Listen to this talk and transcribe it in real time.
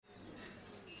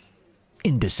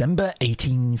In December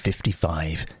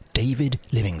 1855, David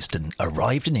Livingstone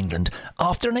arrived in England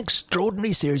after an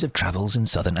extraordinary series of travels in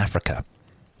southern Africa.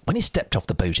 When he stepped off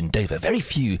the boat in Dover, very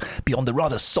few, beyond the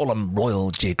rather solemn Royal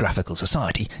Geographical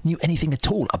Society, knew anything at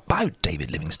all about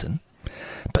David Livingstone.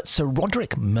 But Sir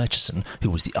Roderick Murchison, who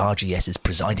was the RGS's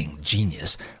presiding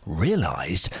genius,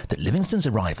 realised that Livingstone's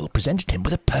arrival presented him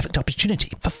with a perfect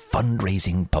opportunity for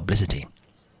fundraising publicity.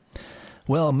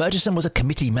 Well, Murchison was a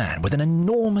committee man with an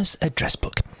enormous address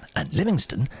book, and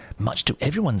Livingstone, much to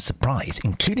everyone's surprise,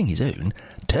 including his own,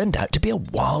 turned out to be a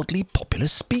wildly popular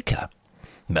speaker.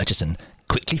 Murchison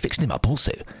quickly fixed him up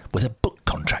also with a book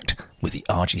contract with the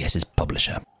RGS's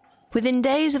publisher. Within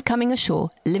days of coming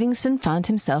ashore, Livingstone found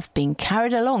himself being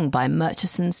carried along by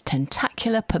Murchison's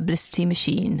tentacular publicity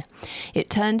machine. It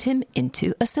turned him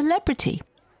into a celebrity.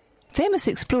 Famous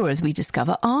explorers, we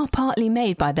discover, are partly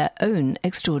made by their own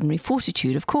extraordinary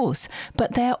fortitude, of course,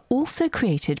 but they are also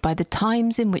created by the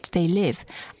times in which they live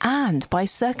and by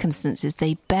circumstances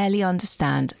they barely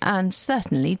understand and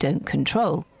certainly don't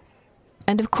control.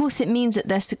 And of course it means that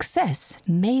their success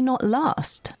may not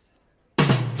last.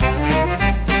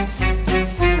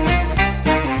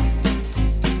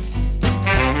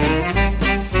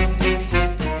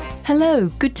 Hello,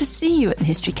 good to see you at the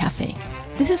History Cafe.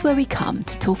 This is where we come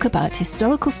to talk about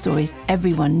historical stories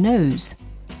everyone knows.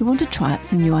 We want to try out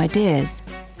some new ideas.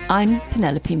 I'm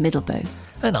Penelope Middlebow.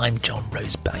 And I'm John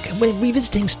Rosebank, and we're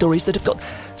revisiting stories that have got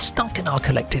stuck in our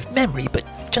collective memory but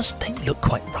just don't look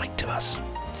quite right to us.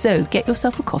 So get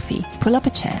yourself a coffee, pull up a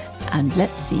chair, and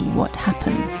let's see what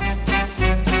happens.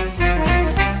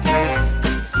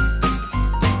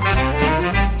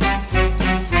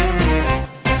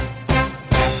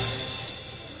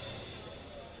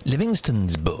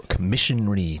 Livingstone's book,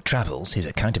 Missionary Travels, his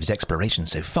account of his exploration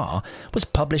so far, was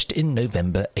published in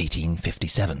November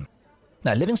 1857.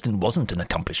 Now, Livingstone wasn't an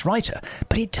accomplished writer,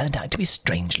 but he turned out to be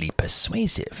strangely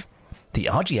persuasive. The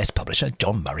RGS publisher,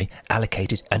 John Murray,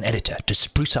 allocated an editor to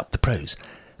spruce up the prose,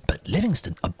 but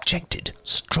Livingstone objected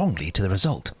strongly to the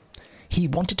result. He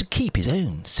wanted to keep his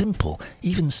own simple,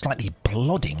 even slightly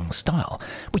plodding style,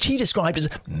 which he described as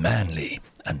manly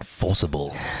and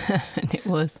forcible. And it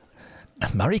was.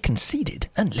 Murray conceded,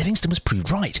 and Livingstone was proved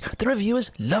right. The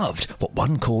reviewers loved what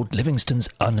one called Livingstone's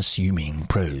unassuming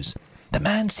prose. The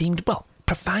man seemed, well,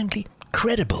 profoundly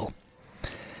credible.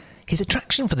 His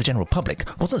attraction for the general public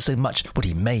wasn't so much what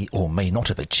he may or may not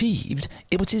have achieved,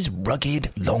 it was his rugged,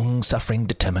 long-suffering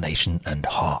determination and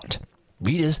heart.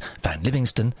 Readers found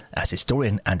Livingstone, as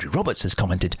historian Andrew Roberts has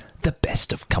commented, the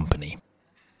best of company.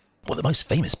 Well, the most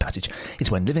famous passage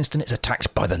is when Livingstone is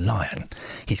attacked by the lion.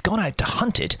 He's gone out to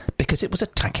hunt it because it was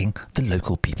attacking the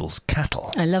local people's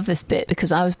cattle. I love this bit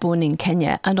because I was born in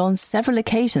Kenya, and on several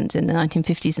occasions in the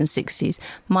 1950s and 60s,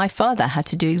 my father had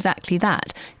to do exactly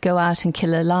that, go out and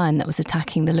kill a lion that was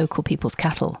attacking the local people's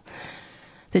cattle.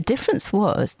 The difference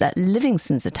was that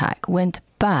Livingstone's attack went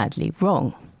badly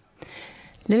wrong.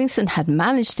 Livingstone had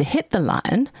managed to hit the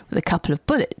lion with a couple of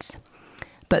bullets.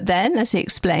 But then, as he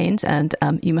explains, and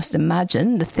you must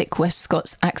imagine the thick West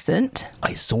Scots accent,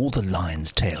 I saw the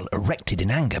lion's tail erected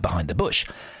in anger behind the bush,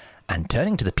 and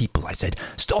turning to the people I said,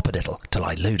 stop a little till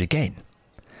I load again.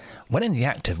 When in the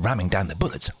act of ramming down the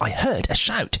bullets, I heard a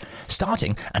shout.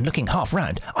 Starting and looking half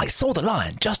round, I saw the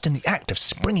lion just in the act of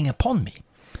springing upon me.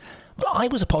 Well, I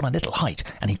was upon a little height,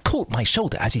 and he caught my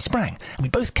shoulder as he sprang, and we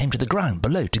both came to the ground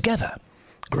below together.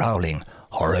 Growling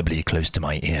horribly close to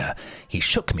my ear, he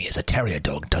shook me as a terrier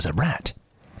dog does a rat.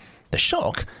 The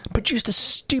shock produced a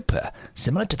stupor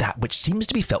similar to that which seems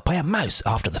to be felt by a mouse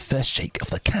after the first shake of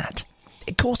the cat.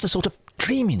 It caused a sort of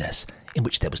dreaminess in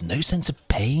which there was no sense of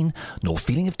pain nor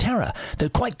feeling of terror, though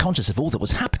quite conscious of all that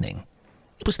was happening.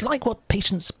 It was like what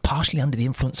patients partially under the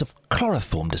influence of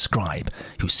chloroform describe,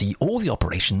 who see all the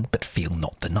operation but feel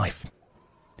not the knife.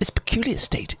 This peculiar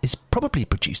state is probably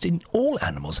produced in all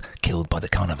animals killed by the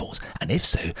carnivores, and if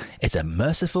so, is a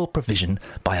merciful provision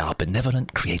by our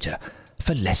benevolent Creator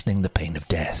for lessening the pain of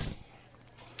death.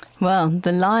 Well,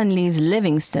 the lion leaves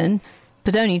Livingstone,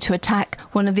 but only to attack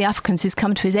one of the Africans who's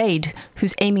come to his aid,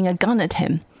 who's aiming a gun at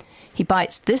him. He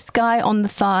bites this guy on the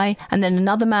thigh, and then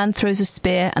another man throws a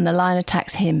spear, and the lion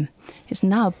attacks him. It's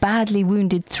now badly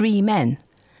wounded 3 men.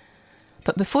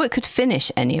 But before it could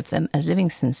finish any of them, as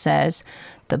Livingstone says,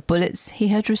 the bullets he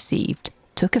had received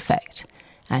took effect,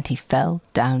 and he fell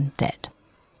down dead.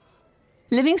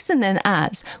 Livingstone then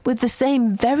adds, with the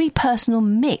same very personal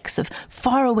mix of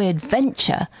faraway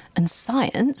adventure and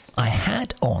science, I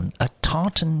had on a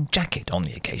tartan jacket on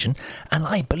the occasion, and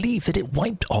I believe that it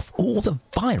wiped off all the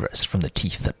virus from the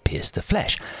teeth that pierced the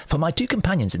flesh, for my two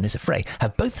companions in this affray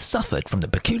have both suffered from the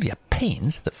peculiar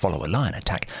pains that follow a lion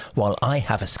attack, while I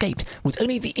have escaped with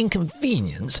only the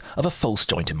inconvenience of a false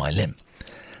joint in my limb.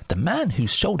 The man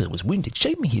whose shoulder was wounded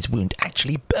showed me his wound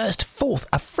actually burst forth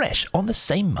afresh on the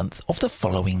same month of the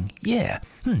following year.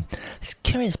 This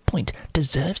curious point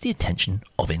deserves the attention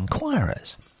of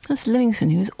inquirers. That's Livingstone,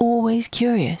 who was always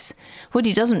curious. What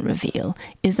he doesn't reveal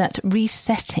is that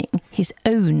resetting his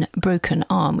own broken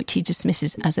arm, which he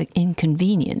dismisses as an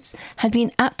inconvenience, had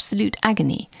been absolute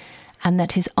agony, and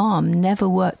that his arm never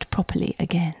worked properly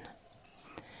again.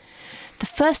 The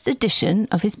first edition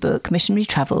of his book, Missionary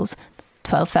Travels,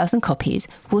 12,000 copies,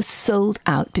 was sold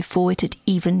out before it had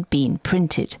even been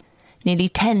printed. Nearly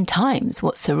 10 times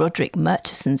what Sir Roderick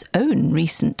Murchison's own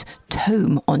recent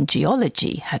tome on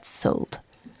geology had sold.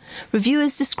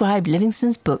 Reviewers describe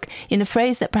Livingstone's book in a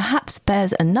phrase that perhaps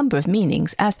bears a number of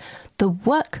meanings as the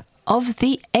work of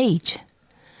the age.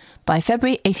 By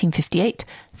February 1858,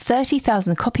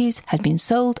 30,000 copies had been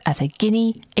sold at a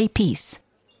guinea apiece.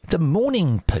 The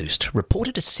Morning Post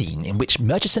reported a scene in which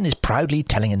Murchison is proudly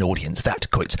telling an audience that,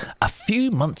 quotes, a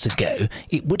few months ago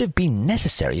it would have been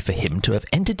necessary for him to have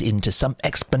entered into some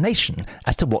explanation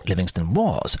as to what Livingstone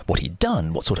was, what he'd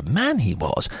done, what sort of man he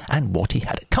was, and what he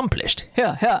had accomplished.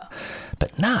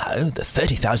 But now the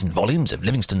 30,000 volumes of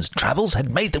Livingstone's travels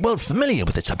had made the world familiar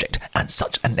with the subject, and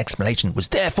such an explanation was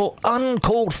therefore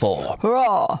uncalled for.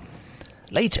 Hurrah!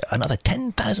 Later, another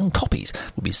 10,000 copies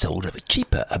would be sold of a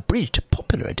cheaper, abridged,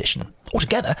 popular edition.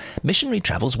 Altogether, Missionary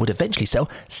Travels would eventually sell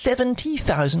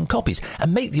 70,000 copies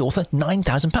and make the author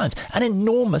 £9,000, an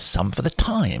enormous sum for the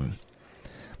time.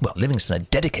 Well, Livingstone had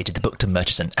dedicated the book to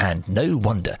Murchison, and no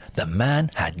wonder, the man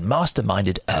had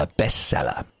masterminded a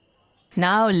bestseller.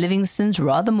 Now Livingstone's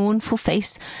rather mournful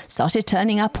face started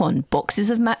turning up on boxes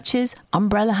of matches,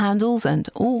 umbrella handles, and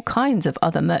all kinds of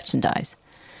other merchandise.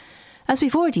 As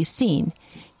we've already seen,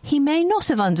 he may not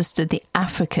have understood the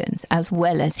Africans as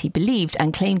well as he believed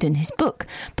and claimed in his book,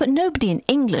 but nobody in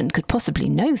England could possibly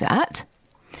know that.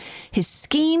 His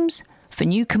schemes for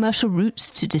new commercial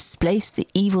routes to displace the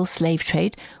evil slave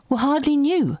trade were hardly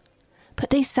new,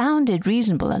 but they sounded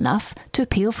reasonable enough to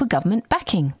appeal for government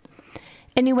backing.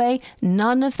 Anyway,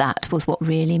 none of that was what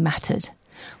really mattered.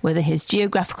 Whether his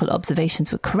geographical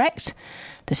observations were correct,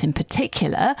 that in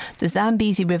particular the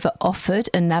Zambezi River offered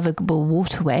a navigable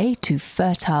waterway to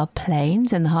fertile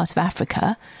plains in the heart of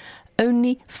Africa,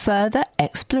 only further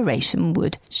exploration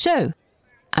would show.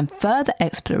 And further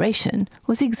exploration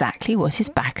was exactly what his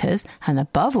backers, and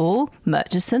above all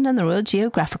Murchison and the Royal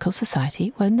Geographical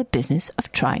Society, were in the business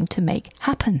of trying to make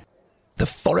happen. The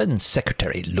Foreign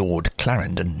Secretary, Lord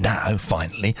Clarendon, now,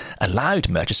 finally, allowed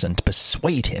Murchison to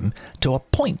persuade him to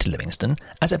appoint Livingstone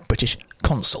as a British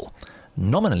consul,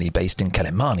 nominally based in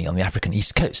Kilimani on the African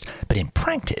east coast, but in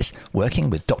practice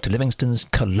working with Dr. Livingstone's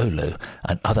Kololo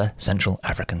and other Central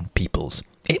African peoples.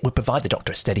 It would provide the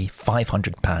doctor a steady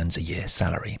 £500 a year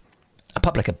salary. A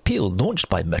public appeal launched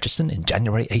by Murchison in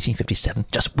January 1857,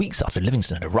 just weeks after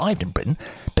Livingstone had arrived in Britain,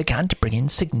 began to bring in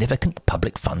significant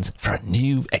public funds for a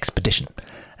new expedition,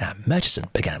 and Murchison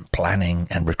began planning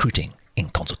and recruiting in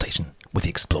consultation with the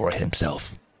explorer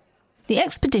himself. The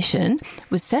expedition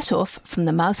would set off from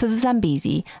the mouth of the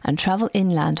Zambezi and travel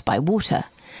inland by water.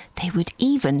 They would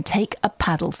even take a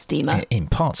paddle steamer. In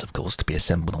parts, of course, to be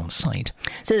assembled on site.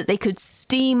 So that they could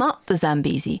steam up the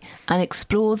Zambezi and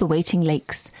explore the waiting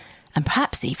lakes, and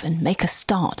perhaps even make a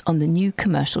start on the new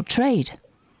commercial trade.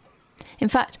 In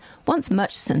fact, once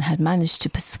Murchison had managed to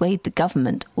persuade the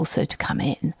government also to come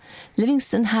in,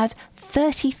 Livingstone had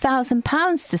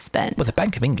 £30,000 to spend. Well, the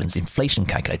Bank of England's inflation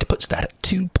calculator puts that at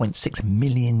 £2.6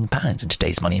 million in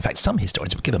today's money. In fact, some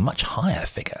historians would give a much higher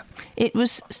figure. It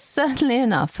was certainly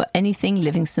enough for anything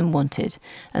Livingstone wanted,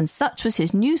 and such was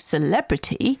his new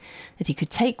celebrity that he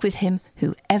could take with him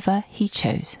whoever he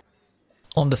chose.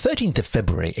 On the 13th of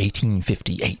February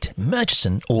 1858,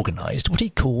 Murchison organised what he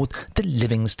called the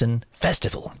Livingstone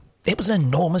Festival. It was an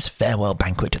enormous farewell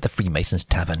banquet at the Freemasons'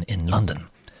 Tavern in London.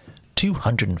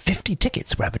 250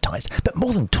 tickets were advertised, but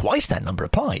more than twice that number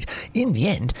applied. In the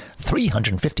end,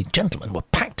 350 gentlemen were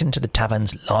packed into the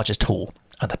tavern's largest hall,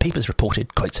 and the papers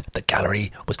reported, quotes, the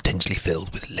gallery was densely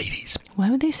filled with ladies. Why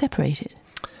were they separated?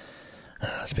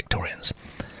 That's Victorians.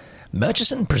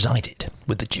 Murchison presided,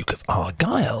 with the Duke of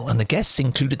Argyll, and the guests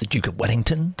included the Duke of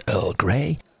Wellington, Earl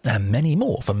Grey, and many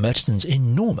more from Murchison's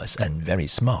enormous and very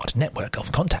smart network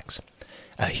of contacts.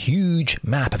 A huge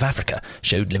map of Africa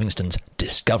showed Livingstone's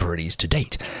discoveries to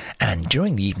date, and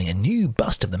during the evening a new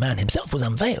bust of the man himself was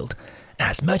unveiled,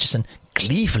 as Murchison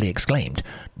gleefully exclaimed,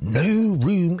 "No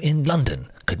room in London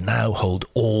could now hold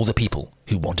all the people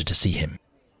who wanted to see him."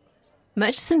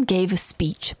 Murchison gave a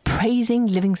speech praising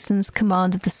Livingstone's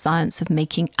command of the science of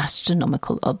making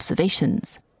astronomical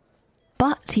observations.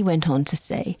 But he went on to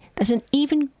say that an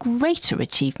even greater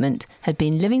achievement had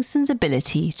been Livingstone's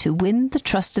ability to win the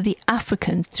trust of the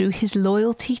Africans through his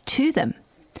loyalty to them.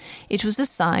 It was a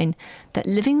sign that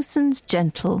Livingstone's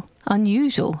gentle,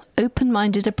 unusual,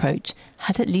 open-minded approach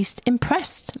had at least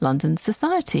impressed London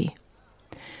society.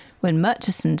 When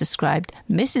Murchison described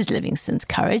Mrs. Livingstone's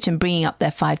courage in bringing up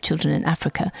their 5 children in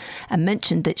Africa and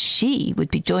mentioned that she would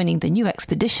be joining the new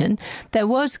expedition, there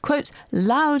was, quote,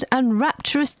 loud and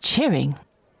rapturous cheering.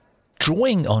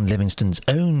 Drawing on Livingstone's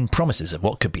own promises of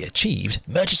what could be achieved,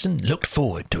 Murchison looked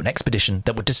forward to an expedition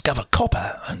that would discover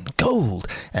copper and gold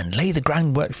and lay the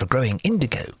groundwork for growing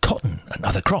indigo, cotton and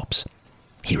other crops.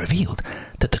 He revealed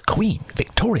that the Queen,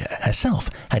 Victoria herself,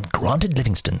 had granted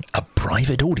Livingstone a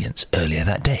private audience earlier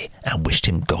that day and wished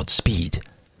him Godspeed.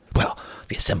 Well,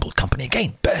 the assembled company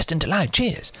again burst into loud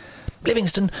cheers.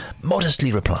 Livingstone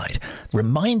modestly replied,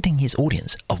 reminding his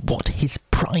audience of what his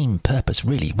prime purpose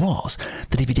really was,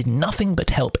 that if he did nothing but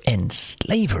help end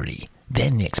slavery,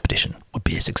 then the expedition would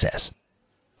be a success.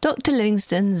 Dr.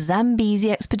 Livingstone's Zambezi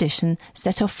expedition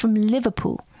set off from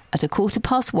Liverpool at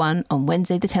 1:15 on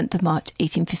Wednesday the 10th of March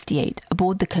 1858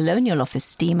 aboard the Colonial Office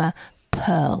steamer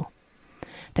Pearl.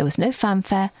 There was no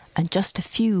fanfare and just a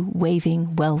few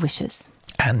waving well-wishers.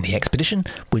 And the expedition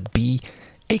would be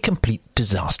a complete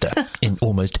disaster in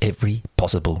almost every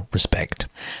possible respect.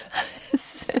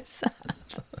 So sad.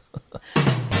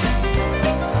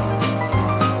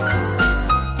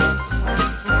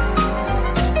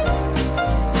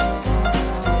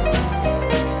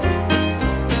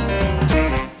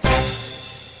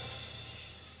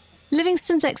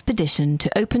 Livingstone's expedition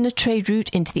to open a trade route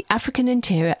into the African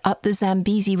interior up the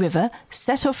Zambezi River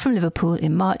set off from Liverpool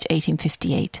in March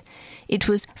 1858. It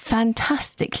was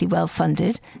fantastically well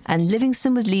funded, and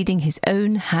Livingstone was leading his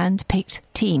own hand-picked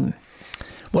team.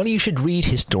 Well, you should read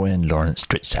historian Lawrence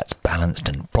Stritzat's balanced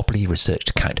and properly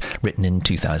researched account written in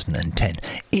 2010.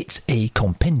 It's a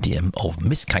compendium of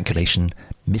miscalculation,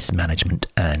 mismanagement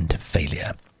and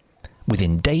failure.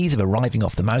 Within days of arriving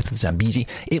off the mouth of the Zambezi,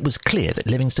 it was clear that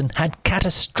Livingstone had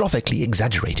catastrophically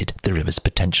exaggerated the river's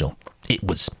potential. It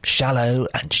was shallow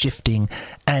and shifting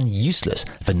and useless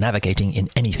for navigating in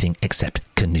anything except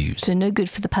canoes. So no good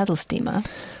for the paddle steamer.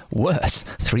 Worse,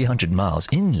 300 miles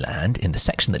inland, in the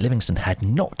section that Livingstone had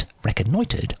not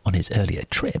reconnoitred on his earlier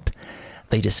trip,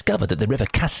 they discovered that the river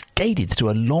cascaded through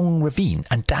a long ravine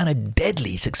and down a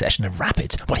deadly succession of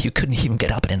rapids. Well, you couldn't even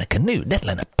get up it in a canoe, let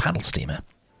alone a paddle steamer.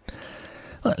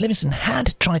 Well, Livingstone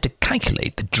had tried to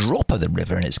calculate the drop of the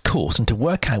river in its course and to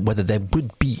work out whether there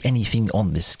would be anything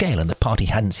on this scale and the part he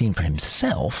hadn't seen for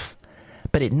himself,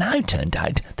 but it now turned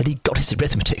out that he got his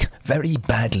arithmetic very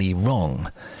badly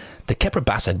wrong. The Quebra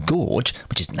Bassa Gorge,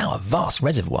 which is now a vast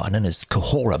reservoir known as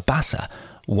Cahora Bassa,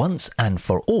 once and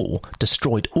for all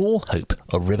destroyed all hope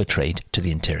of river trade to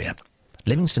the interior.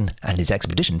 Livingstone and his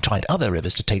expedition tried other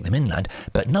rivers to take them inland,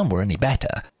 but none were any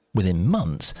better. Within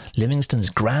months, Livingstone's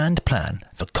grand plan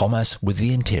for commerce with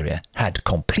the interior had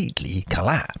completely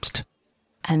collapsed.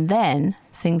 And then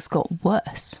things got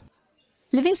worse.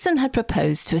 Livingstone had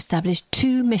proposed to establish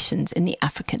 2 missions in the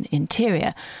African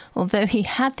interior, although he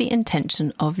had the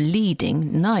intention of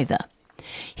leading neither.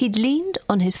 He'd leaned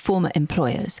on his former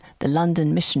employers, the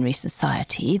London Missionary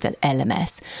Society, the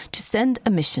LMS, to send a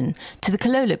mission to the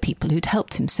Kololo people who'd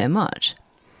helped him so much.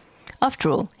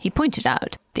 After all, he pointed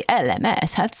out, the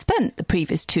LMS had spent the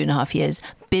previous 2.5 years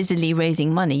busily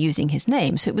raising money using his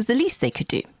name, so it was the least they could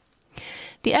do.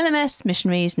 The LMS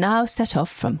missionaries now set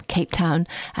off from Cape Town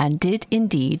and did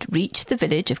indeed reach the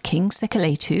village of King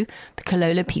Sekeletu, the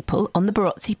Kololo people, on the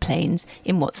Barotse Plains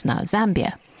in what's now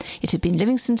Zambia. It had been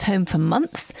Livingstone's home for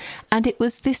months, and it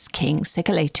was this King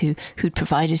Sekeletu who'd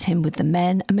provided him with the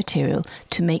men and material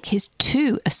to make his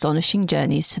 2 astonishing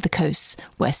journeys to the coasts,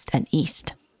 west and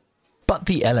east. But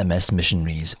the LMS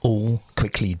missionaries all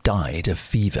quickly died of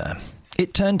fever.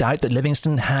 It turned out that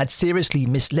Livingstone had seriously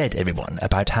misled everyone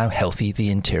about how healthy the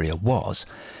interior was.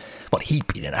 Well, he'd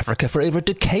been in Africa for over a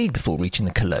decade before reaching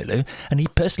the Kololo, and he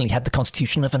personally had the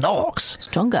constitution of an ox.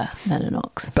 Stronger than an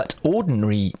ox. But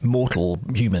ordinary mortal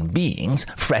human beings,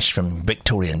 fresh from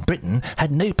Victorian Britain,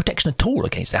 had no protection at all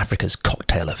against Africa's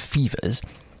cocktail of fevers.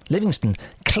 Livingstone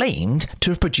claimed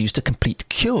to have produced a complete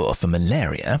cure for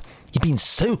malaria. He'd been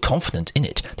so confident in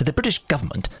it that the British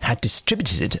government had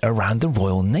distributed it around the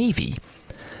Royal Navy.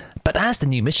 But as the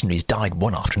new missionaries died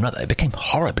one after another, it became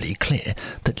horribly clear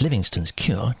that Livingstone's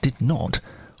cure did not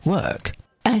work.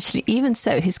 Actually, even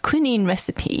so, his quinine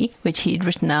recipe, which he'd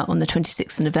written out on the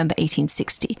 26th of November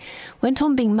 1860, went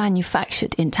on being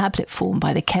manufactured in tablet form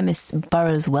by the chemist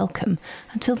Burroughs Wellcome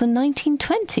until the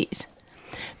 1920s.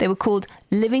 They were called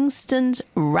Livingstone's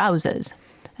Rousers,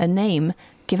 a name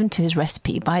given to his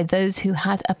recipe by those who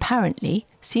had apparently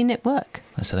seen it work.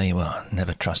 So there you are.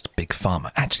 Never trust Big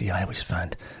Pharma. Actually, I always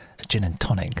found a gin and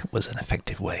tonic was an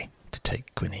effective way to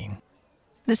take quinine.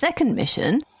 The second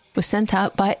mission was sent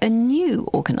out by a new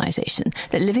organisation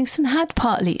that Livingstone had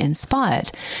partly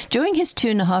inspired. During his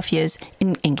 2.5 years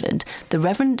in England, the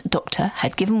Reverend Doctor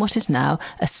had given what is now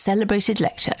a celebrated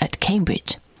lecture at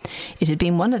Cambridge. It had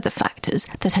been one of the factors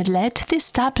that had led to the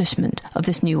establishment of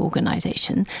this new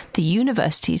organisation, the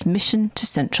university's mission to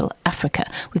Central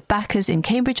Africa, with backers in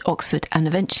Cambridge, Oxford and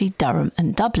eventually Durham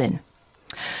and Dublin.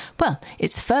 Well,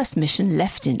 its first mission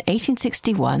left in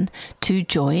 1861 to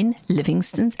join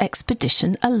Livingstone's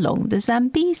expedition along the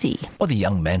Zambezi. Well, the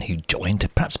young men who joined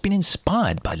had perhaps been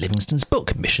inspired by Livingstone's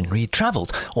book, Missionary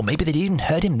Travels, or maybe they'd even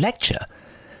heard him lecture.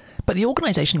 But the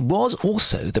organisation was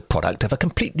also the product of a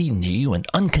completely new and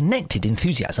unconnected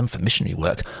enthusiasm for missionary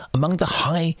work among the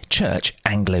high church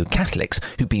Anglo-Catholics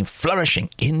who'd been flourishing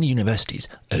in the universities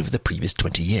over the previous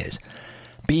 20 years.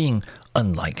 Being,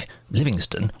 unlike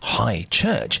Livingstone, high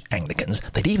church Anglicans,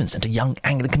 they'd even sent a young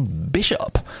Anglican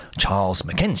bishop, Charles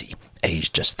Mackenzie,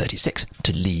 aged just 36,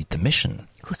 to lead the mission.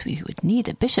 Of course, we would need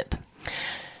a bishop.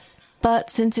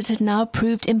 But since it had now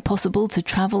proved impossible to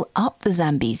travel up the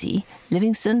Zambezi,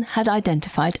 Livingstone had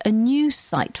identified a new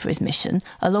site for his mission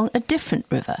along a different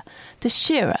river, the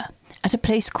Shira, at a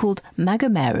place called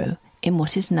Magomero in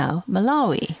what is now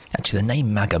Malawi. Actually, the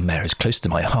name Magomero is close to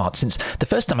my heart, since the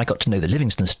first time I got to know the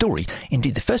Livingstone story,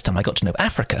 indeed the first time I got to know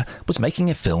Africa, was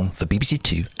making a film for BBC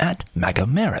Two at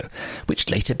Magomero, which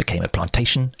later became a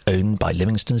plantation owned by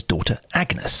Livingstone's daughter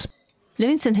Agnes.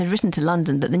 Livingstone had written to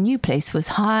London that the new place was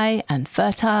high and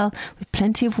fertile, with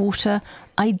plenty of water,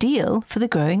 ideal for the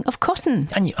growing of cotton.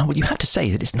 And you have to say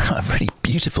that it's now a very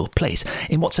beautiful place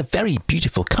in what's a very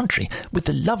beautiful country with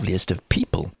the loveliest of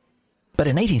people. But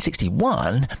in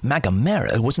 1861,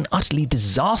 Magomero was an utterly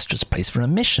disastrous place for a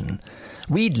mission.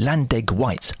 Read Landegg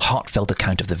White's heartfelt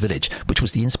account of the village, which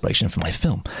was the inspiration for my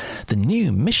film. The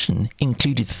new mission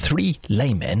included 3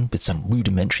 laymen with some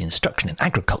rudimentary instruction in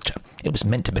agriculture. It was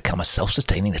meant to become a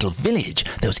self-sustaining little village.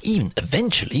 There was even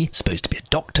eventually supposed to be a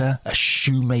doctor, a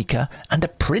shoemaker, and a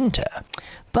printer.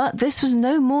 But this was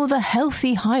no more the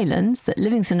healthy highlands that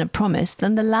Livingstone had promised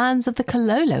than the lands of the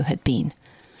Kololo had been.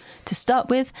 To start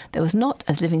with, there was not,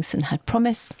 as Livingstone had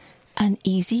promised, an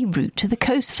easy route to the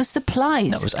coast for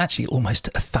supplies. No, it was actually almost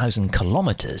 1,000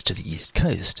 kilometres to the east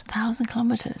coast. 1,000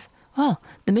 kilometres. Well,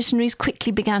 the missionaries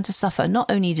quickly began to suffer not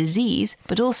only disease,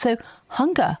 but also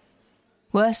hunger.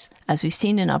 Worse, as we've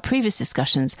seen in our previous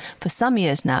discussions, for some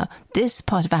years now, this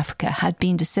part of Africa had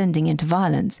been descending into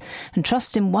violence, and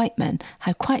trust in white men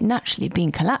had quite naturally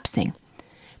been collapsing.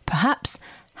 Perhaps,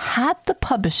 had the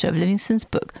publisher of Livingstone's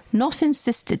book not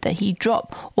insisted that he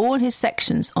drop all his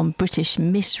sections on British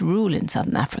misrule in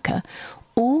Southern Africa,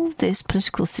 all this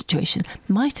political situation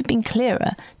might have been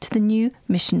clearer to the new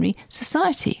missionary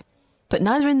society. But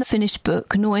neither in the finished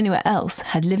book nor anywhere else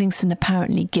had Livingstone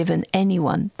apparently given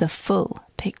anyone the full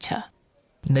picture.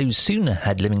 No sooner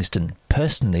had Livingstone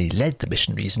personally led the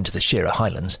missionaries into the Shira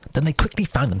Highlands than they quickly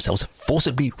found themselves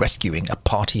forcibly rescuing a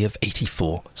party of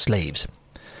 84 slaves.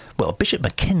 Well, Bishop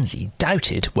Mackenzie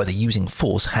doubted whether using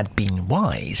force had been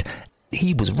wise.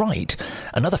 He was right.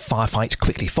 Another firefight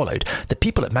quickly followed. The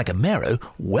people at Magomero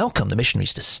welcomed the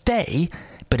missionaries to stay,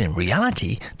 but in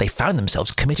reality, they found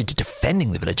themselves committed to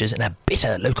defending the villagers in a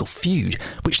bitter local feud,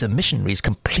 which the missionaries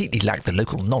completely lacked the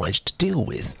local knowledge to deal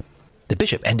with. The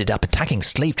bishop ended up attacking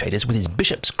slave traders with his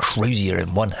bishop's crozier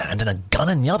in one hand and a gun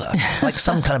in the other, like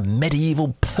some kind of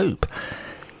medieval pope.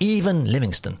 Even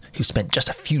Livingstone, who spent just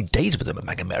a few days with them at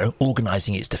Magomero,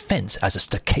 organising its defence as a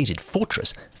stockaded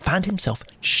fortress, found himself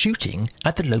shooting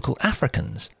at the local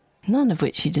Africans. None of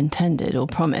which he'd intended or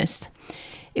promised.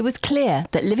 It was clear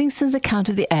that Livingstone's account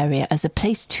of the area as a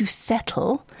place to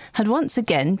settle had once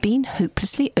again been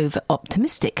hopelessly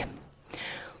over-optimistic.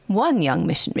 One young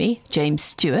missionary, James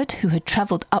Stewart, who had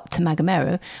travelled up to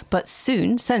Magomero but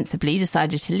soon sensibly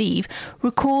decided to leave,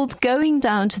 recalled going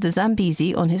down to the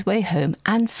Zambezi on his way home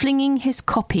and flinging his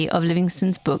copy of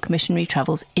Livingstone's book Missionary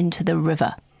Travels into the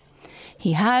river.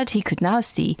 He could now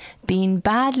see, been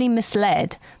badly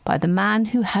misled by the man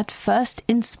who had first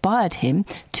inspired him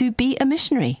to be a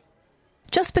missionary.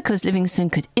 Just because Livingstone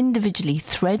could individually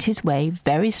thread his way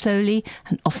very slowly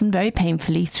and often very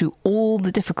painfully through all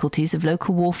the difficulties of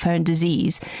local warfare and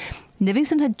disease,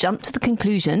 Livingstone had jumped to the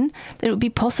conclusion that it would be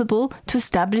possible to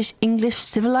establish English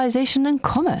civilization and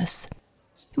commerce.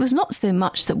 It was not so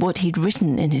much that what he'd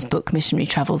written in his book Missionary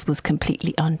Travels was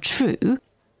completely untrue.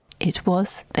 It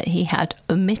was that he had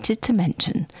omitted to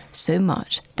mention so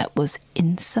much that was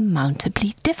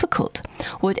insurmountably difficult,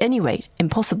 or at any rate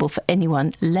impossible for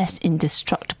anyone less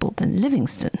indestructible than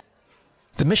Livingstone.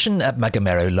 The mission at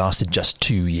Magamero lasted just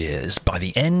 2 years. By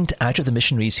the end, out of the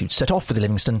missionaries who'd set off with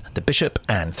Livingstone, the bishop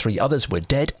and 3 others were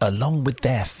dead along with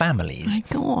their families. My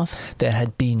God. There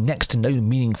had been next to no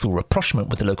meaningful rapprochement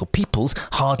with the local peoples,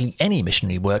 hardly any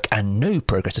missionary work, and no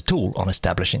progress at all on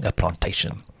establishing a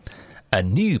plantation. A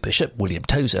new bishop, William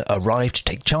Tozer, arrived to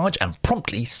take charge and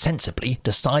promptly, sensibly,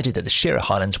 decided that the Shearer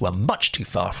Highlands were much too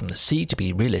far from the sea to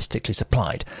be realistically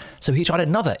supplied, so he tried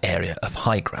another area of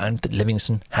high ground that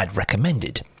Livingstone had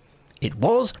recommended. It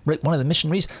was, wrote one of the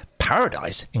missionaries,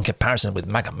 paradise in comparison with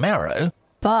Magamero.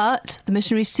 But the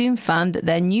missionaries soon found that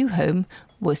their new home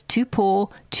was too poor,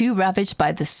 too ravaged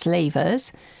by the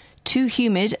slavers, too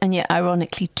humid and yet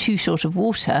ironically too short of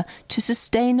water to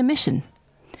sustain a mission.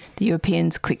 The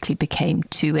Europeans quickly became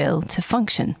too ill to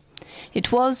function.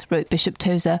 It was, wrote Bishop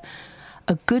Tozer,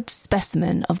 a good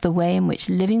specimen of the way in which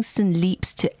Livingstone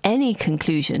leaps to any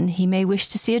conclusion he may wish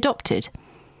to see adopted.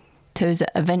 Tozer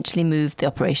eventually moved the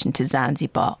operation to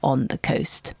Zanzibar on the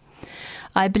coast.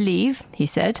 I believe, he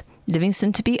said,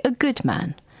 Livingstone to be a good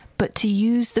man, but to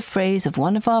use the phrase of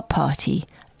one of our party,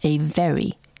 a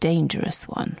very dangerous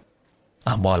one.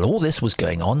 And while all this was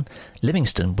going on,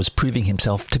 Livingstone was proving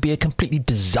himself to be a completely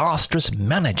disastrous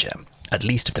manager, at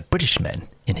least of the British men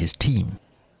in his team.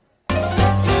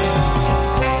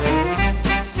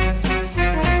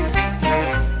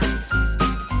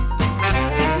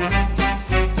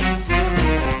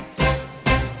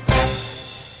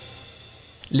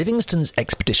 Livingstone's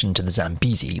expedition to the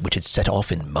Zambezi, which had set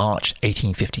off in March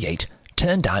 1858,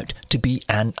 turned out to be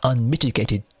an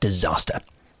unmitigated disaster.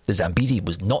 The Zambezi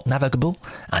was not navigable,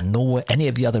 and nor were any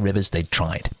of the other rivers they'd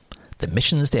tried. The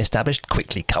missions they established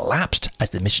quickly collapsed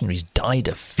as the missionaries died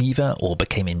of fever or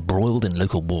became embroiled in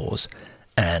local wars.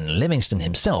 And Livingstone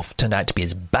himself turned out to be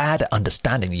as bad at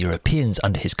understanding the Europeans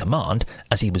under his command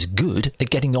as he was good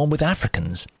at getting on with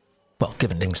Africans. Well,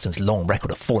 given Livingstone's long record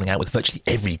of falling out with virtually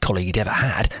every colleague he'd ever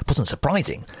had, it wasn't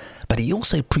surprising. But he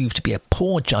also proved to be a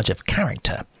poor judge of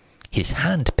character. His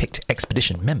hand-picked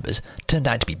expedition members turned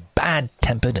out to be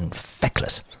bad-tempered and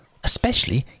feckless,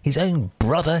 especially his own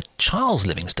brother Charles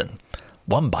Livingstone.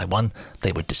 One by one,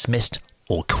 they were dismissed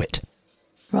or quit.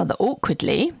 Rather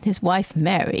awkwardly, his wife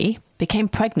Mary became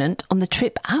pregnant on the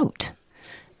trip out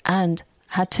and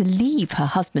had to leave her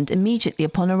husband immediately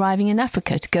upon arriving in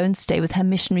Africa to go and stay with her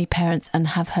missionary parents and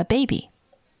have her baby.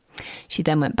 She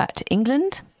then went back to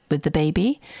England with the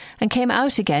baby and came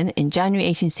out again in January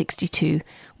 1862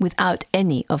 without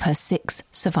any of her 6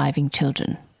 surviving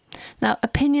children. Now,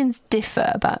 opinions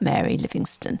differ about Mary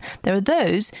Livingstone. There are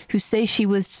those who say she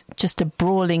was just a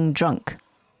brawling drunk.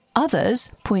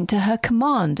 Others point to her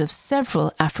command of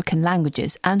several African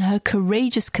languages and her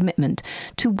courageous commitment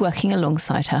to working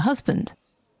alongside her husband.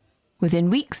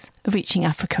 Within weeks of reaching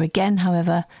Africa again,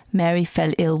 however, Mary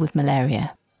fell ill with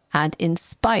malaria. And in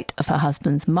spite of her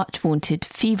husband's much-vaunted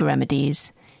fever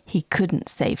remedies, he couldn't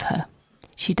save her.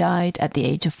 She died at the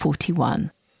age of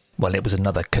 41. Well, it was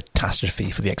another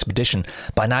catastrophe for the expedition.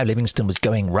 By now, Livingstone was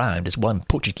going round, as one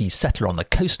Portuguese settler on the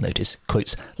coast noticed,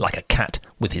 quotes, like a cat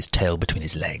with his tail between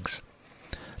his legs.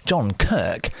 John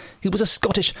Kirk, who was a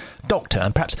Scottish doctor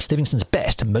and perhaps Livingstone's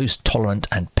best, most tolerant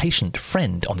and patient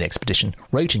friend on the expedition,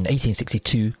 wrote in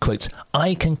 1862, quotes,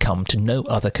 I can come to no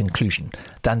other conclusion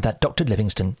than that Dr.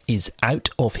 Livingstone is out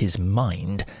of his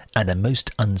mind and a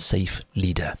most unsafe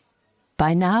leader.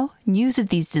 By now, news of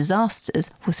these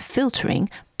disasters was filtering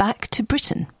back to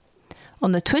Britain.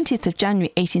 On the 20th of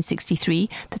January 1863,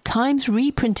 the Times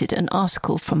reprinted an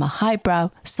article from a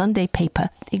highbrow Sunday paper,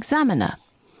 The Examiner.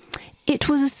 It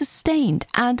was a sustained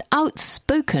and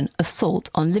outspoken assault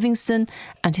on Livingstone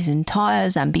and his entire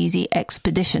Zambezi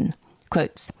expedition.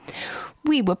 Quotes,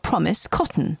 we were promised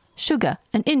cotton, sugar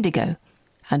and indigo,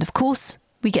 and of course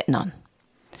we get none.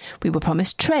 We were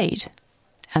promised trade,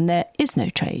 and there is no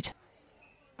trade.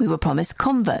 We were promised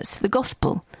converts to the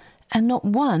gospel, and not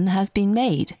one has been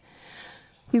made.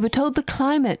 We were told the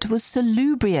climate was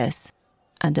salubrious,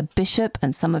 and a bishop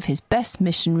and some of his best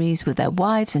missionaries with their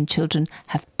wives and children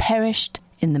have perished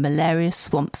in the malarious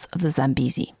swamps of the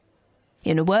Zambezi.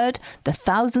 In a word, the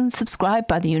thousands subscribed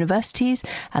by the universities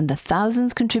and the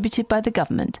thousands contributed by the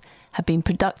government have been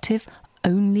productive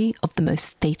only of the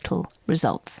most fatal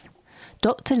results.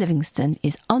 Dr. Livingstone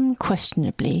is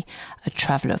unquestionably a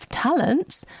traveller of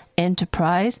talents,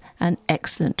 enterprise and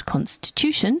excellent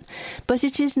constitution, but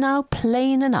it is now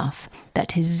plain enough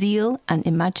that his zeal and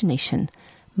imagination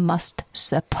must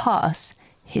surpass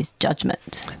his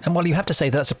judgment. And while you have to say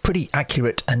that's a pretty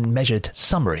accurate and measured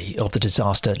summary of the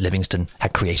disaster Livingstone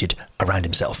had created around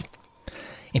himself.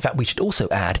 In fact, we should also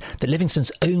add that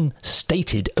Livingstone's own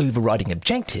stated overriding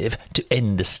objective to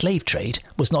end the slave trade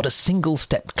was not a single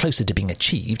step closer to being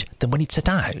achieved than when he'd set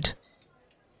out.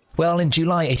 Well, in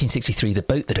July 1863, the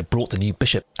boat that had brought the new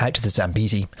bishop out to the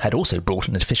Zambezi had also brought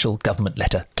an official government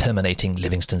letter terminating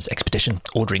Livingstone's expedition,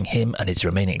 ordering him and his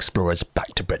remaining explorers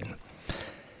back to Britain.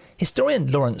 Historian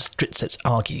Lawrence Stritzett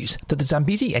argues that the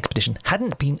Zambezi expedition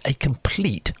hadn't been a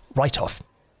complete write-off.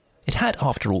 It had,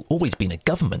 after all, always been a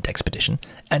government expedition,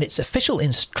 and its official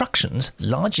instructions,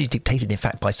 largely dictated in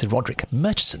fact by Sir Roderick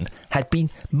Murchison, had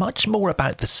been much more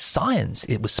about the science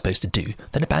it was supposed to do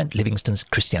than about Livingstone's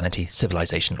Christianity,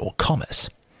 civilization or commerce.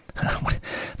 It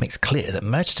makes clear that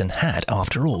Murchison had,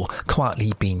 after all,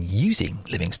 quietly been using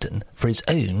Livingstone for his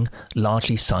own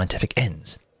largely scientific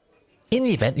ends. In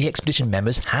the event, the expedition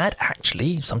members had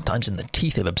actually, sometimes in the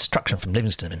teeth of obstruction from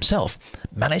Livingstone himself,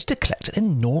 managed to collect an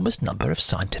enormous number of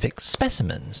scientific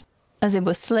specimens. As they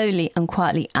were slowly and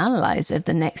quietly analysed over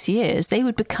the next years, they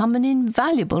would become an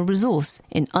invaluable resource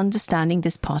in understanding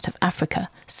this part of Africa.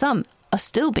 Some are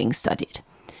still being studied.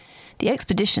 The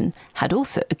expedition had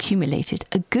also accumulated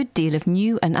a good deal of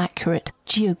new and accurate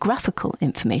geographical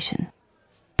information.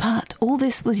 But all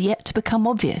this was yet to become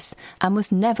obvious and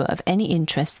was never of any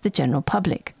interest to the general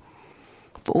public.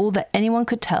 For all that anyone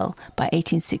could tell, by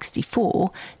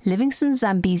 1864, Livingstone's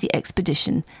Zambezi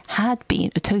expedition had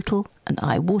been a total and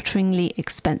eye-wateringly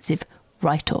expensive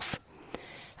write-off,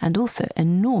 and also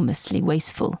enormously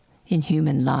wasteful in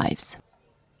human lives.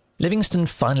 Livingstone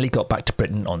finally got back to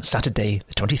Britain on Saturday,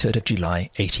 the 23rd of July,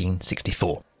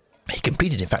 1864. He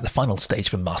completed, in fact, the final stage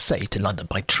from Marseille to London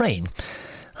by train.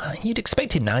 You'd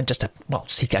expect him now just to,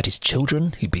 seek out his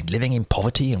children who'd been living in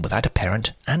poverty and without a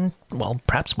parent, and,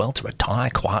 perhaps to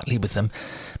retire quietly with them,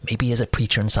 maybe as a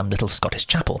preacher in some little Scottish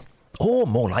chapel. Or,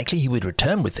 more likely, he would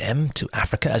return with them to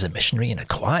Africa as a missionary in a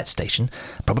quiet station,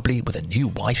 probably with a new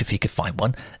wife if he could find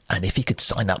one, and if he could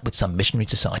sign up with some missionary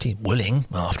society willing,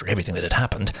 after everything that had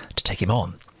happened, to take him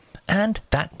on. And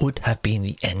that would have been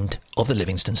the end of the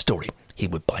Livingstone story. He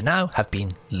would by now have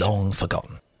been long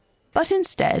forgotten. But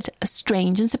instead, a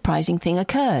strange and surprising thing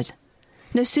occurred.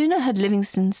 No sooner had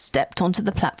Livingstone stepped onto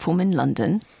the platform in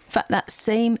London, in fact that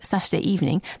same Saturday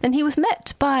evening, than he was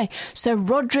met by Sir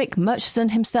Roderick Murchison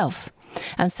himself.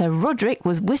 And Sir Roderick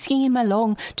was whisking him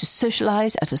along to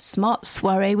socialise at a smart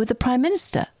soiree with the Prime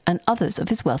Minister and others of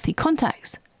his wealthy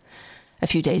contacts. A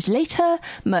few days later,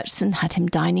 Murchison had him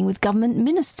dining with government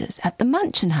ministers at the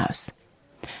Mansion House.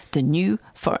 The new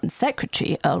Foreign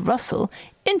Secretary, Earl Russell,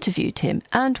 interviewed him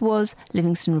and was,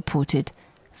 Livingstone reported,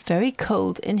 very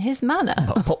cold in his manner.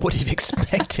 What would he have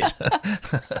expected?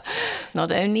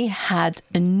 Not only had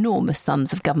enormous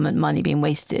sums of government money been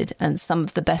wasted and some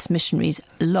of the best missionaries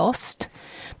lost,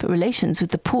 but relations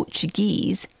with the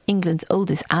Portuguese, England's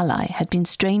oldest ally, had been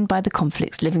strained by the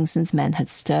conflicts Livingstone's men had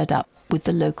stirred up with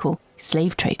the local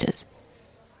slave traders.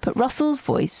 But Russell's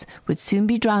voice would soon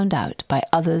be drowned out by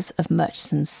others of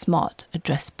Murchison's smart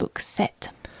address book set.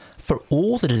 For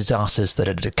all the disasters that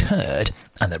had occurred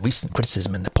and the recent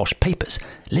criticism in the posh papers,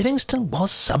 Livingstone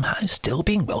was somehow still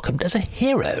being welcomed as a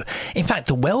hero. In fact,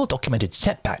 the well-documented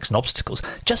setbacks and obstacles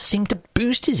just seemed to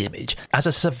boost his image as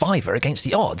a survivor against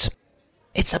the odds.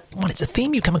 It's a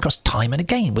theme you come across time and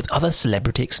again with other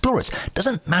celebrity explorers.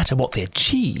 Doesn't matter what they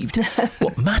achieved.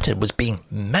 What mattered was being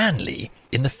manly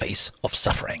in the face of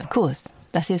suffering. Of course,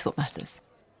 that is what matters.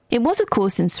 It was, of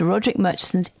course, in Sir Roderick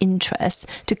Murchison's interest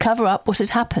to cover up what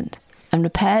had happened and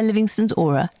repair Livingstone's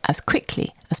aura as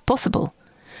quickly as possible.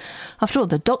 After all,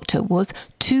 the doctor was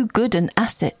too good an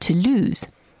asset to lose.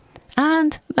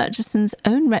 And Murchison's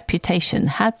own reputation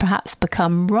had perhaps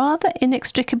become rather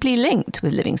inextricably linked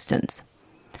with Livingstone's.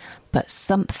 But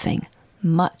something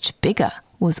much bigger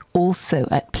was also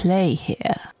at play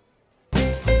here.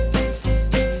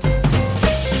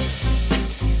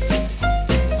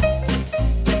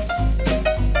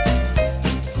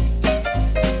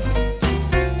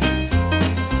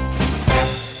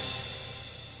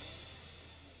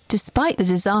 Despite the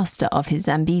disaster of his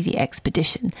Zambezi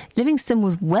expedition, Livingstone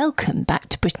was welcomed back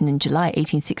to Britain in July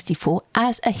 1864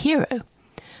 as a hero.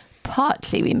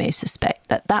 Partly, we may suspect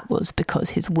that was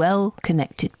because his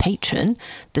well-connected patron,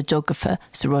 the geographer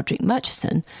Sir Roderick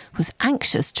Murchison, was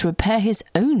anxious to repair his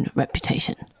own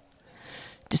reputation.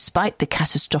 Despite the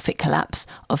catastrophic collapse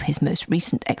of his most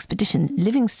recent expedition,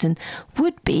 Livingstone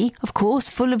would be, of course,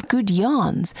 full of good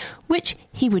yarns, which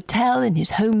he would tell in his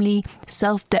homely,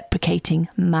 self-deprecating,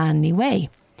 manly way.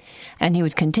 And he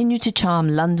would continue to charm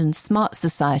London's smart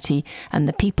society and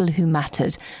the people who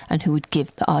mattered and who would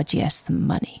give the RGS some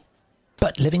money.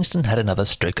 But Livingstone had another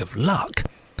stroke of luck.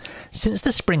 Since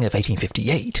the spring of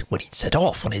 1858, when he'd set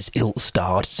off on his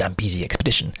ill-starred Zambezi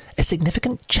expedition, a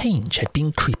significant change had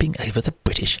been creeping over the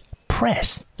British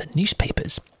press, the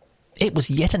newspapers. It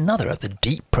was yet another of the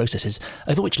deep processes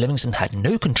over which Livingstone had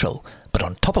no control, but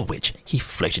on top of which he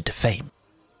floated to fame.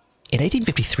 In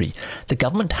 1853, the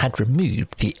government had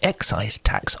removed the excise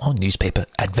tax on newspaper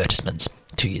advertisements.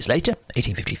 2 years later,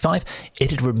 1855,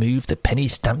 it had removed the penny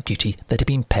stamp duty that had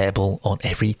been payable on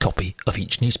every copy of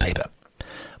each newspaper.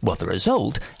 Well, the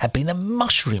result had been the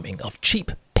mushrooming of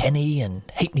cheap penny and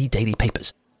halfpenny daily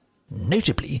papers,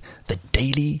 notably the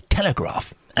Daily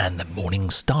Telegraph and the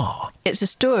Morning Star. It's a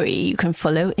story you can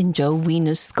follow in Joel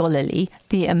Wiener's scholarly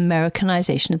The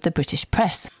Americanization of the British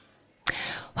Press.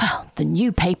 Well, the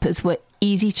new papers were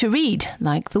easy to read,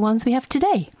 like the ones we have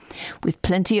today, with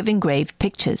plenty of engraved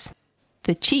pictures.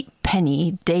 The cheap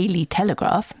penny Daily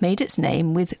Telegraph made its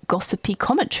name with gossipy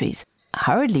commentaries,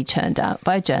 hurriedly churned out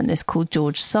by a journalist called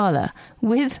George Sala,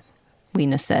 with,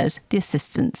 Wiener says, the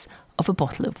assistance of a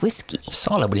bottle of whiskey.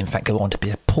 Sala would in fact go on to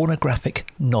be a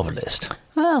pornographic novelist.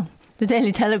 Well, the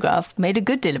Daily Telegraph made a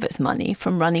good deal of its money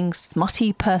from running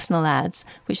smutty personal ads,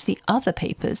 which the other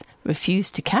papers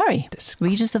refused to carry.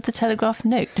 Readers of the Telegraph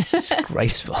note.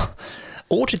 Disgraceful.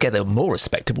 Altogether more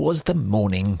respectable was the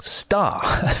Morning Star.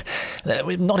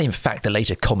 Not in fact the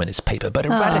later communist paper, but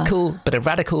a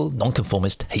radical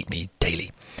nonconformist halfpenny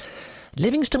daily.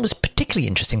 Livingstone was particularly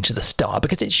interesting to the Star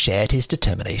because it shared his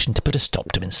determination to put a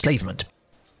stop to enslavement.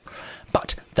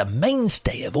 But the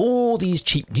mainstay of all these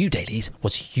cheap new dailies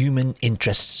was human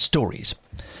interest stories.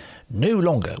 No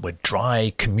longer were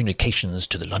dry communications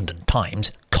to the London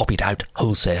Times copied out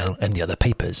wholesale in the other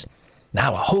papers.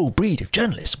 Now a whole breed of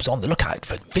journalists was on the lookout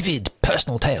for vivid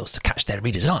personal tales to catch their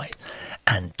readers' eyes,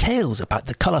 and tales about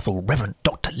the colourful Reverend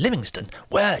Dr. Livingstone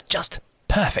were just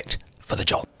perfect for the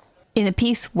job. In a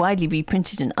piece widely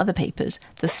reprinted in other papers,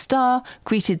 the Star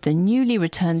greeted the newly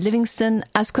returned Livingstone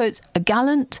as, quotes, a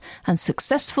gallant and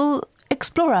successful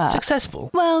explorer. Successful?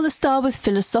 Well, the Star was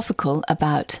philosophical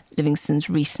about Livingstone's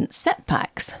recent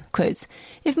setbacks. Quotes,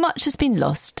 if much has been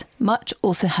lost, much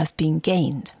also has been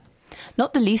gained.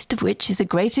 Not the least of which is a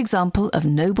great example of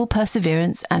noble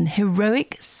perseverance and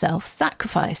heroic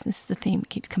self-sacrifice. This is the theme it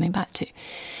keeps coming back to.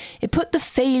 It put the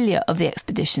failure of the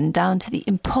expedition down to the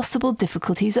impossible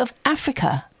difficulties of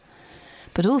Africa,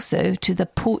 but also to the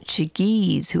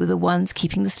Portuguese, who were the ones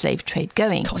keeping the slave trade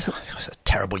going. God, the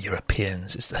terrible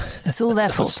Europeans. It's all their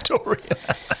fault. Story.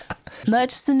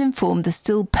 Murchison informed the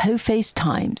still po-faced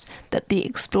Times that the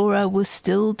explorer was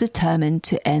still determined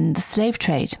to end the slave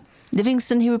trade.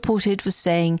 Livingstone, he reported, was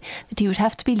saying that he would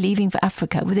have to be leaving for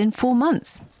Africa within 4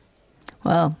 months.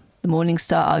 Well, the Morning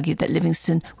Star argued that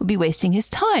Livingstone would be wasting his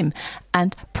time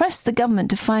and pressed the government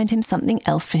to find him something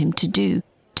else for him to do,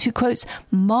 to, quote,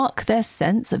 mark their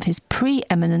sense of his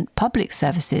preeminent public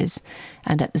services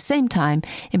and at the same time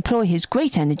employ his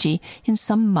great energy in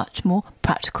some much more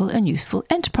practical and useful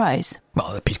enterprise.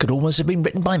 Well, the piece could almost have been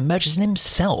written by Murchison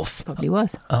himself. Probably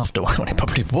was. It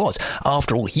probably was.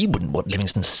 After all, he wouldn't want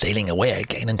Livingstone sailing away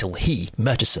again until he,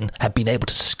 Murchison, had been able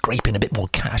to scrape in a bit more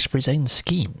cash for his own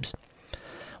schemes.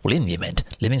 Well, in the event,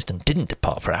 Livingstone didn't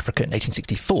depart for Africa in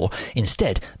 1864.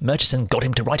 Instead, Murchison got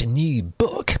him to write a new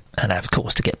book, and of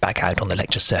course to get back out on the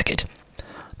lecture circuit.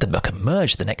 The book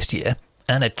emerged the next year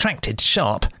and attracted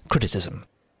sharp criticism.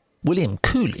 William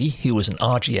Cooley, who was an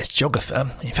RGS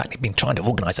geographer, in fact he'd been trying to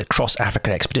organise a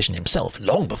cross-Africa expedition himself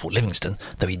long before Livingstone,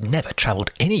 though he'd never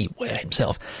travelled anywhere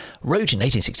himself, wrote in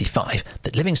 1865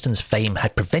 that Livingstone's fame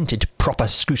had prevented proper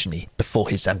scrutiny before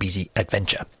his Zambezi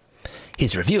adventure.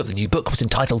 His review of the new book was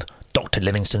entitled Dr.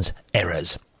 Livingstone's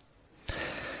Errors.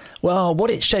 Well, what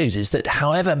it shows is that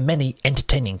however many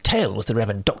entertaining tales the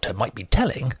Reverend Doctor might be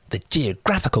telling, the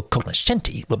geographical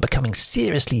cognoscenti were becoming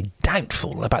seriously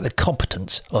doubtful about the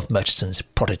competence of Murchison's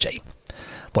protege.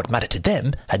 What mattered to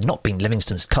them had not been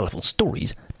Livingstone's colourful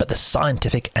stories, but the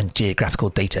scientific and geographical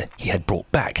data he had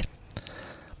brought back.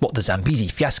 What the Zambezi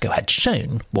fiasco had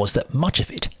shown was that much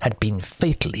of it had been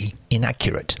fatally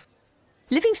inaccurate.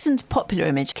 Livingstone's popular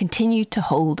image continued to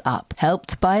hold up,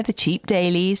 helped by the cheap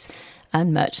dailies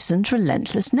and Murchison's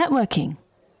relentless networking.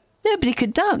 Nobody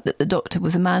could doubt that the Doctor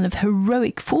was a man of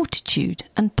heroic fortitude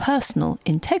and personal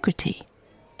integrity.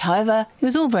 However, it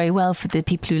was all very well for the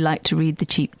people who liked to read the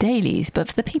cheap dailies, but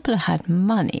for the people who had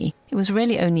money, it was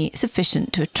really only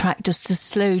sufficient to attract just a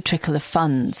slow trickle of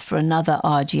funds for another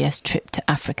RGS trip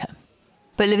to Africa.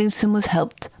 But Livingstone was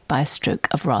helped by a stroke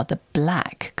of rather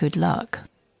black good luck.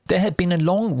 There had been a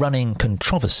long-running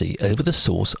controversy over the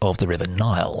source of the River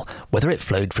Nile, whether it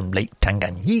flowed from Lake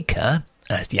Tanganyika,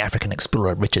 as the African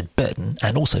explorer Richard Burton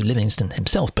and also Livingstone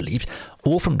himself believed,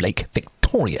 or from Lake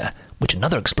Victoria, which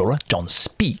another explorer, John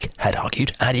Speke, had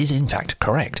argued and is in fact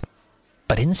correct.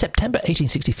 But in September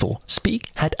 1864,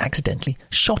 Speke had accidentally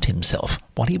shot himself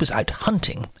while he was out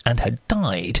hunting and had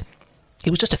died. It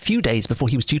was just a few days before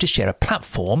he was due to share a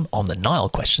platform on the Nile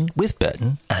question with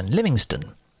Burton and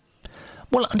Livingstone.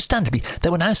 Well, understandably,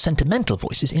 there were now sentimental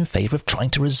voices in favour of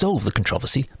trying to resolve the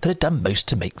controversy that had done most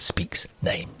to make Speke's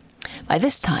name. By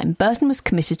this time, Burton was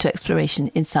committed to exploration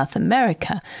in South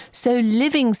America, so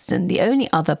Livingstone, the only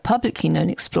other publicly known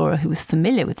explorer who was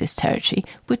familiar with this territory,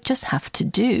 would just have to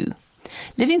do.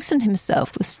 Livingstone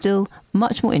himself was still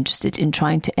much more interested in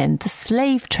trying to end the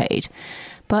slave trade,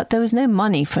 but there was no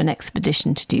money for an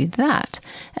expedition to do that,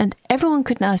 and everyone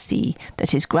could now see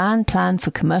that his grand plan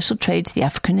for commercial trade to the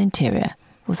African interior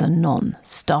was a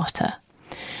non-starter.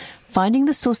 Finding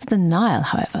the source of the Nile,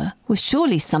 however, was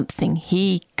surely something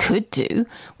he could do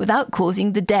without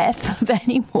causing the death of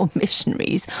any more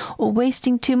missionaries or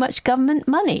wasting too much government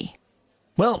money.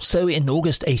 Well, so in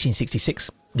August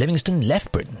 1866, Livingstone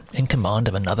left Britain in command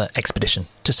of another expedition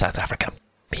to South Africa.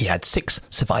 He had 6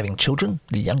 surviving children,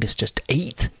 the youngest just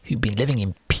 8, who'd been living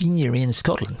in Penury in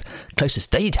Scotland.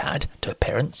 Closest they'd had to a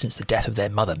parent since the death of their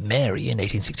mother Mary in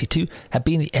 1862 had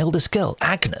been the eldest girl,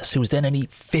 Agnes, who was then only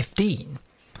 15.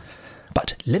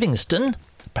 But Livingstone,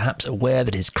 perhaps aware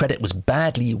that his credit was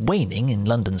badly waning in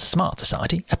London's smart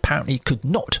society, apparently could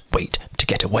not wait to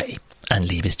get away and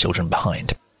leave his children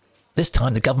behind. This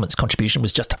time the government's contribution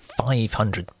was just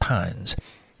 £500.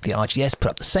 The RGS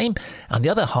put up the same, and the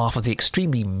other half of the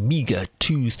extremely meagre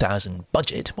 2,000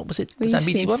 budget, what was it? We used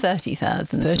to need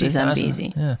 30,000 for the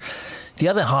Zambezi. Yeah. The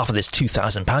other half of this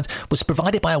 £2,000 was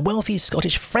provided by a wealthy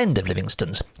Scottish friend of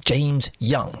Livingstone's, James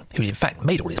Young, who in fact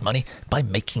made all his money by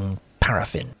making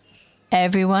paraffin.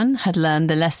 Everyone had learned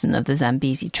the lesson of the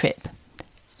Zambezi trip.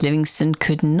 Livingstone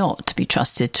could not be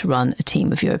trusted to run a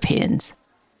team of Europeans,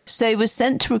 so he was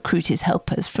sent to recruit his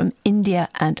helpers from India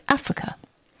and Africa.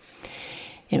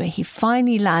 Anyway, he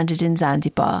finally landed in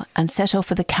Zanzibar and set off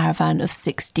with a caravan of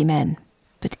 60 men.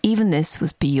 But even this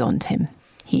was beyond him.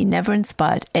 He never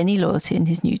inspired any loyalty in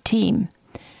his new team.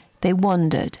 They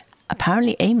wandered,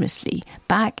 apparently aimlessly,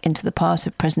 back into the part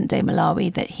of present-day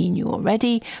Malawi that he knew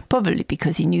already, probably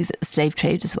because he knew that the slave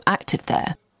traders were active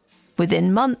there.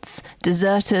 Within months,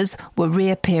 deserters were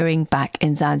reappearing back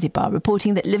in Zanzibar,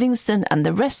 reporting that Livingstone and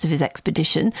the rest of his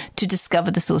expedition to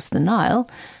discover the source of the Nile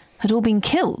had all been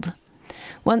killed.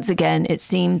 Once again, it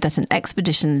seemed that an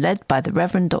expedition led by the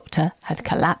Reverend Doctor had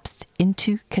collapsed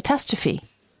into catastrophe.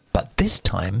 But this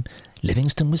time,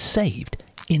 Livingstone was saved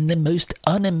in the most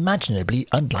unimaginably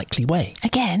unlikely way.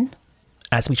 Again?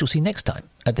 As we shall see next time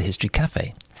at the History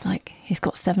Cafe. It's like he's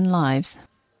got 7 lives.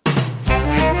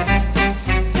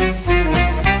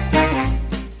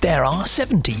 There are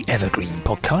 70 evergreen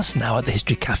podcasts now at the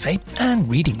History Cafe and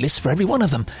reading lists for every one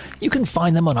of them. You can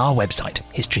find them on our website,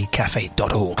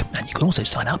 historycafe.org, and you can also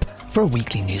sign up for a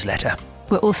weekly newsletter.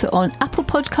 We're also on Apple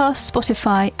Podcasts,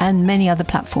 Spotify and many other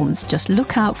platforms. Just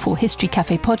look out for History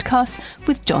Cafe Podcasts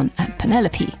with John and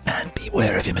Penelope. And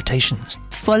beware of imitations.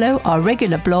 Follow our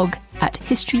regular blog at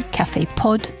History Cafe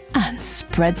Pod and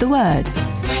spread the word.